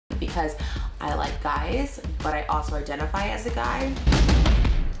because I like guys, but I also identify as a guy,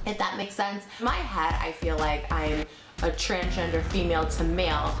 if that makes sense. In my head, I feel like I'm a transgender female to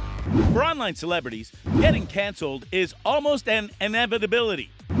male. For online celebrities, getting canceled is almost an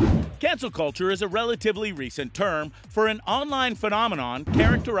inevitability. Cancel culture is a relatively recent term for an online phenomenon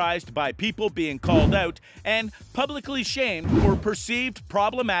characterized by people being called out and publicly shamed for perceived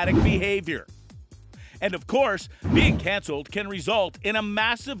problematic behavior. And of course, being canceled can result in a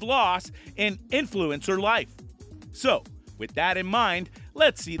massive loss in influencer life. So, with that in mind,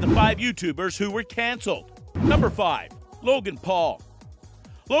 let's see the 5 YouTubers who were canceled. Number 5, Logan Paul.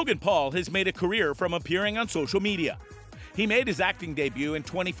 Logan Paul has made a career from appearing on social media. He made his acting debut in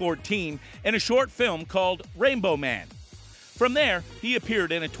 2014 in a short film called Rainbow Man. From there, he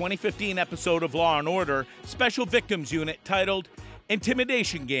appeared in a 2015 episode of Law & Order Special Victims Unit titled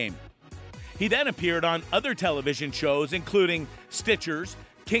Intimidation Game. He then appeared on other television shows including Stitchers,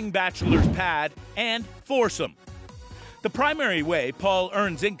 King Bachelor's Pad, and Foursome. The primary way Paul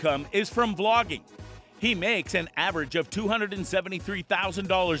earns income is from vlogging. He makes an average of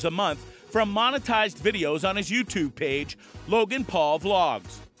 $273,000 a month from monetized videos on his YouTube page, Logan Paul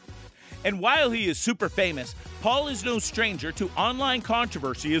Vlogs. And while he is super famous, Paul is no stranger to online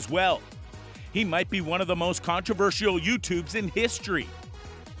controversy as well. He might be one of the most controversial YouTubes in history.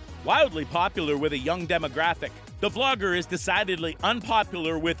 Wildly popular with a young demographic, the vlogger is decidedly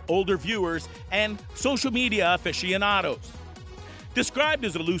unpopular with older viewers and social media aficionados. Described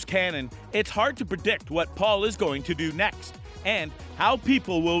as a loose cannon, it's hard to predict what Paul is going to do next and how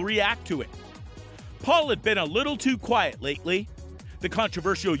people will react to it. Paul had been a little too quiet lately. The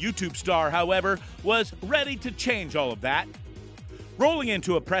controversial YouTube star, however, was ready to change all of that. Rolling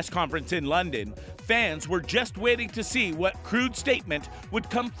into a press conference in London, fans were just waiting to see what crude statement would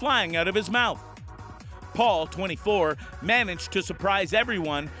come flying out of his mouth. Paul, 24, managed to surprise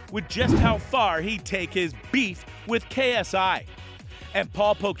everyone with just how far he'd take his beef with KSI. And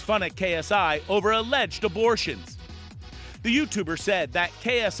Paul poked fun at KSI over alleged abortions. The YouTuber said that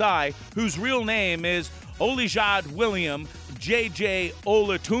KSI, whose real name is Olijad William JJ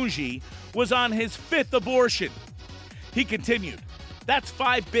Olatunji, was on his 5th abortion. He continued, "That's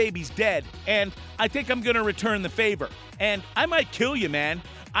 5 babies dead, and I think I'm gonna return the favor. And I might kill you, man.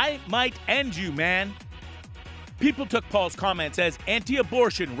 I might end you, man." People took Paul's comments as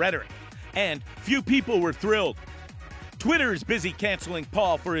anti-abortion rhetoric, and few people were thrilled. Twitter is busy canceling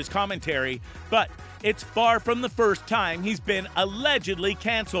Paul for his commentary, but it's far from the first time he's been allegedly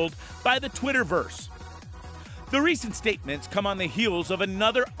canceled by the Twitterverse. The recent statements come on the heels of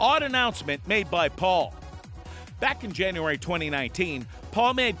another odd announcement made by Paul. Back in January 2019,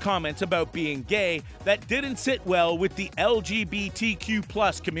 Paul made comments about being gay that didn't sit well with the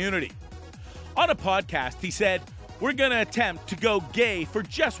LGBTQ+ community. On a podcast, he said, "We're gonna attempt to go gay for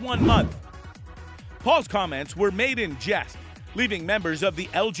just 1 month." Paul's comments were made in jest, leaving members of the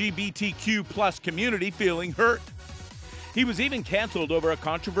LGBTQ+ community feeling hurt. He was even canceled over a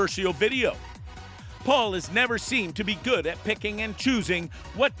controversial video. Paul has never seemed to be good at picking and choosing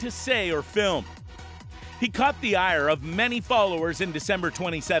what to say or film. He caught the ire of many followers in December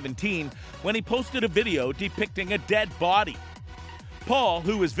 2017 when he posted a video depicting a dead body. Paul,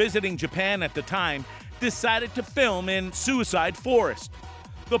 who was visiting Japan at the time, decided to film in Suicide Forest.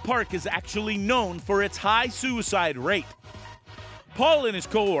 The park is actually known for its high suicide rate. Paul and his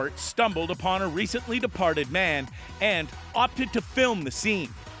cohort stumbled upon a recently departed man and opted to film the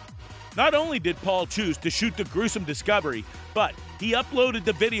scene. Not only did Paul choose to shoot the gruesome discovery, but he uploaded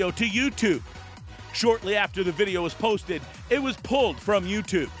the video to YouTube. Shortly after the video was posted, it was pulled from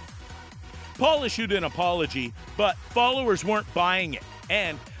YouTube. Paul issued an apology, but followers weren't buying it,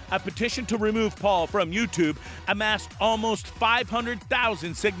 and a petition to remove Paul from YouTube amassed almost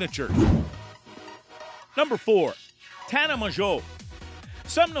 500,000 signatures. Number 4, Tana Mongeau.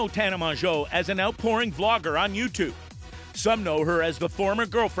 Some know Tana Mongeau as an outpouring vlogger on YouTube. Some know her as the former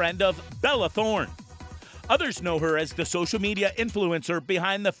girlfriend of Bella Thorne. Others know her as the social media influencer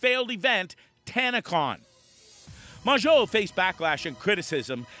behind the failed event TanaCon. Mongeau faced backlash and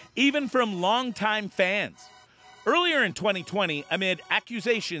criticism, even from longtime fans. Earlier in 2020, amid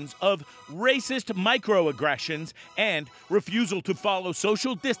accusations of racist microaggressions and refusal to follow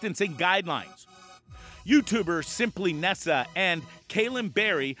social distancing guidelines. YouTubers Simply Nessa and Kaylin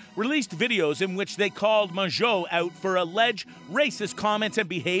Berry released videos in which they called Mongeau out for alleged racist comments and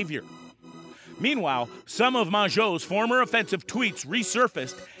behavior. Meanwhile, some of Mongeau's former offensive tweets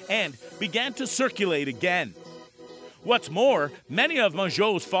resurfaced and began to circulate again. What's more, many of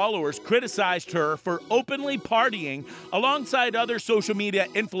Mongeau's followers criticized her for openly partying alongside other social media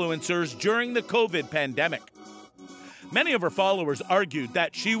influencers during the COVID pandemic. Many of her followers argued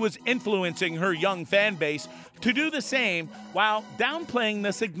that she was influencing her young fan base to do the same while downplaying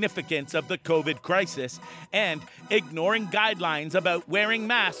the significance of the COVID crisis and ignoring guidelines about wearing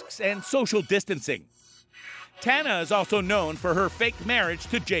masks and social distancing. Tana is also known for her fake marriage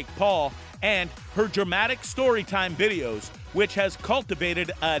to Jake Paul and her dramatic storytime videos, which has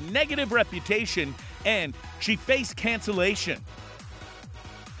cultivated a negative reputation, and she faced cancellation.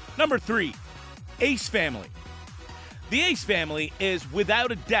 Number 3, Ace Family. The Ace Family is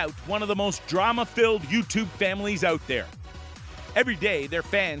without a doubt one of the most drama-filled YouTube families out there. Every day, their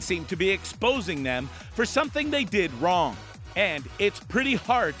fans seem to be exposing them for something they did wrong, and it's pretty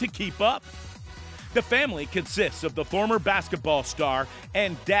hard to keep up. The family consists of the former basketball star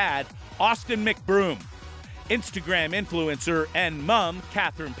and dad, Austin McBroom, Instagram influencer and mom,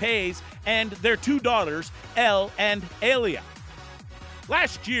 Catherine Pays, and their 2 daughters, Elle and Alia.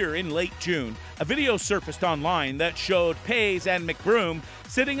 Last year, in late June, a video surfaced online that showed Pays and McBroom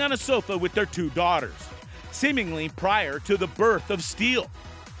sitting on a sofa with their 2 daughters, seemingly prior to the birth of Steele.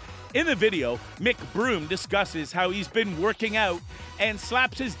 In the video, McBroom discusses how he's been working out and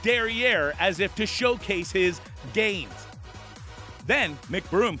slaps his derriere as if to showcase his gains. Then,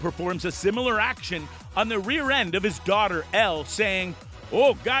 McBroom performs a similar action on the rear end of his daughter, Elle, saying,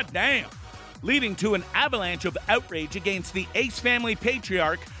 "Oh, goddamn," leading to an avalanche of outrage against the Ace Family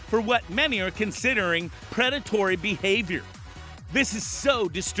patriarch for what many are considering predatory behavior. This is so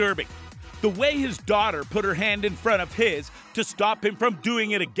disturbing. The way his daughter put her hand in front of his to stop him from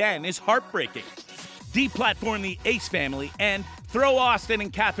doing it again is heartbreaking. Deplatform the Ace Family and throw Austin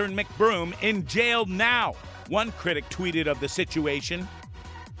and Catherine McBroom in jail now, one critic tweeted of the situation.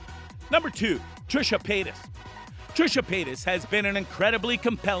 Number 2, Trisha Paytas. Trisha Paytas has been an incredibly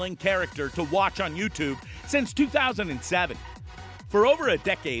compelling character to watch on YouTube since 2007. For over a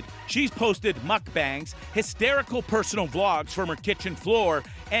decade, she's posted mukbangs, hysterical personal vlogs from her kitchen floor,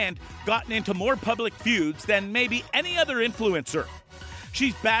 and gotten into more public feuds than maybe any other influencer.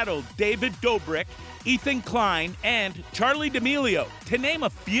 She's battled David Dobrik, Ethan Klein, and Charli D'Amelio, to name a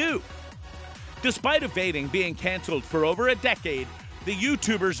few. Despite evading being canceled for over a decade, the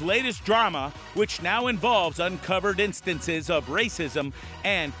YouTuber's latest drama, which now involves uncovered instances of racism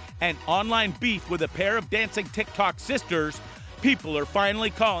and an online beef with a pair of dancing TikTok sisters, people are finally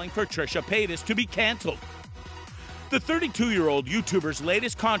calling for Trisha Paytas to be canceled. The 32-year-old YouTuber's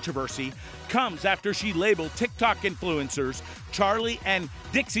latest controversy comes after she labeled TikTok influencers Charli and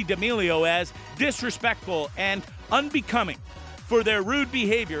Dixie D'Amelio as disrespectful and unbecoming for their rude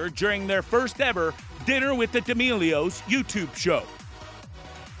behavior during their first ever Dinner with the D'Amelios YouTube show.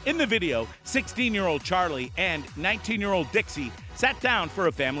 In the video, 16-year-old Charli and 19-year-old Dixie sat down for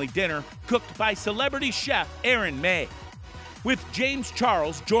a family dinner cooked by celebrity chef Erin May, with James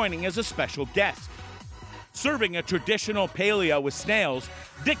Charles joining as a special guest. Serving a traditional paella with snails,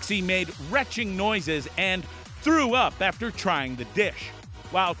 Dixie made retching noises and threw up after trying the dish,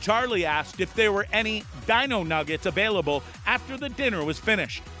 while Charli asked if there were any dino nuggets available after the dinner was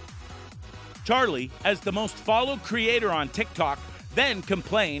finished. Charli, as the most followed creator on TikTok, then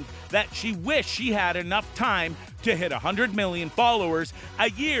complained that she wished she had enough time to hit 100 million followers a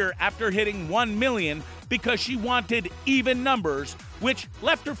year after hitting 1 million because she wanted even numbers, which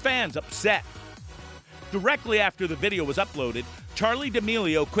left her fans upset. Directly after the video was uploaded, Charli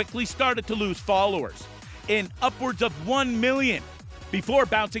D'Amelio quickly started to lose followers, in upwards of 1 million, before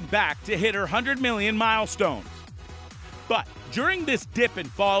bouncing back to hit her 100 million milestones. But during this dip in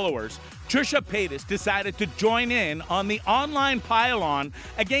followers, Trisha Paytas decided to join in on the online pile-on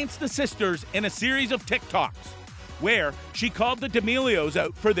against the sisters in a series of TikToks, where she called the D'Amelios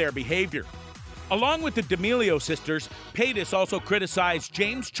out for their behavior. Along with the D'Amelio sisters, Paytas also criticized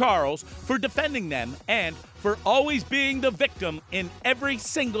James Charles for defending them and for always being the victim in every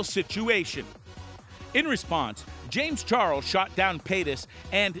single situation. In response, James Charles shot down Paytas,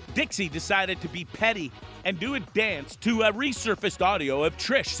 and Dixie decided to be petty and do a dance to a resurfaced audio of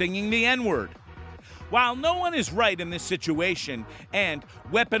Trish singing the N-word. While no one is right in this situation, and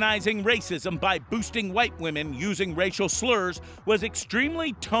weaponizing racism by boosting white women using racial slurs was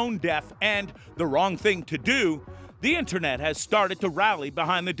extremely tone-deaf and the wrong thing to do, the internet has started to rally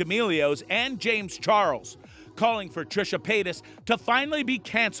behind the D'Amelios and James Charles, calling for Trisha Paytas to finally be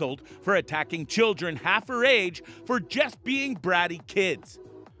canceled for attacking children half her age for just being bratty kids.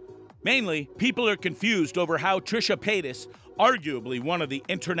 Mainly, people are confused over how Trisha Paytas, arguably one of the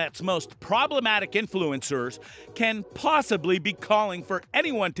internet's most problematic influencers, can possibly be calling for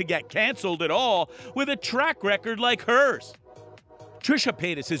anyone to get canceled at all with a track record like hers. Trisha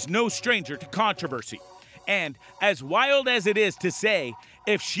Paytas is no stranger to controversy, and as wild as it is to say,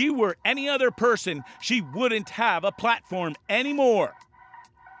 If she were any other person, she wouldn't have a platform anymore.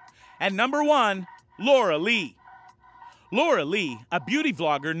 And number 1, Laura Lee. Laura Lee, a beauty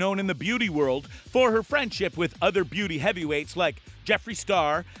vlogger known in the beauty world for her friendship with other beauty heavyweights like Jeffree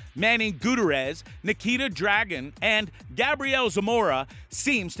Star, Manny Gutierrez, Nikita Dragun, and Gabrielle Zamora,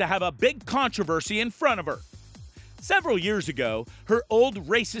 seems to have a big controversy in front of her. Several years ago, her old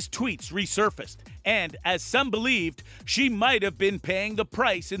racist tweets resurfaced, and as some believed, she might have been paying the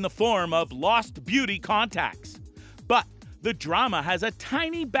price in the form of lost beauty contacts. But the drama has a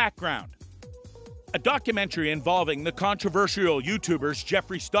tiny background. A documentary involving the controversial YouTubers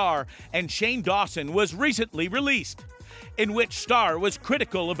Jeffree Star and Shane Dawson was recently released, in which Star was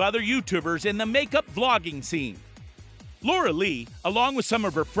critical of other YouTubers in the makeup vlogging scene. Laura Lee, along with some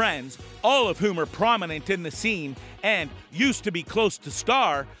of her friends, all of whom are prominent in the scene and used to be close to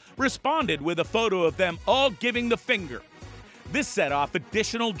Star, responded with a photo of them all giving the finger. This set off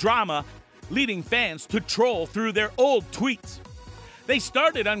additional drama, leading fans to troll through their old tweets. They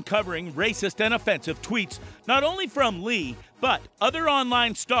started uncovering racist and offensive tweets not only from Lee, but other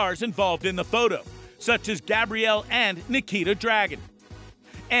online stars involved in the photo, such as Gabrielle and Nikita Dragun.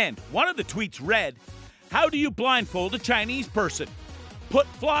 And one of the tweets read, "How do you blindfold a Chinese person? Put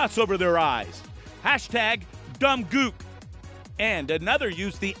floss over their eyes. Hashtag dumb gook." And another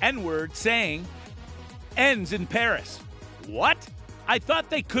used the N-word saying, "Ends in Paris." What? I thought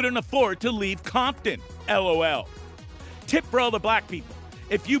they couldn't afford to leave Compton, LOL. Tip for all the black people: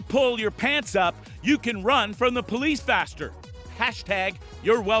 if you pull your pants up, you can run from the police faster. Hashtag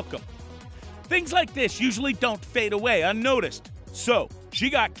you're welcome. Things like this usually don't fade away unnoticed, so she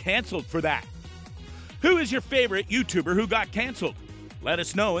got canceled for that. Who is your favorite YouTuber who got canceled? Let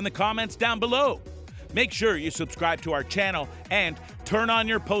us know in the comments down below. Make sure you subscribe to our channel and turn on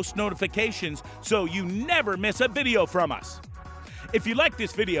your post notifications so you never miss a video from us. If you like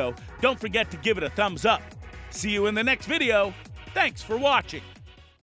this video, don't forget to give it a thumbs up. See you in the next video. Thanks for watching.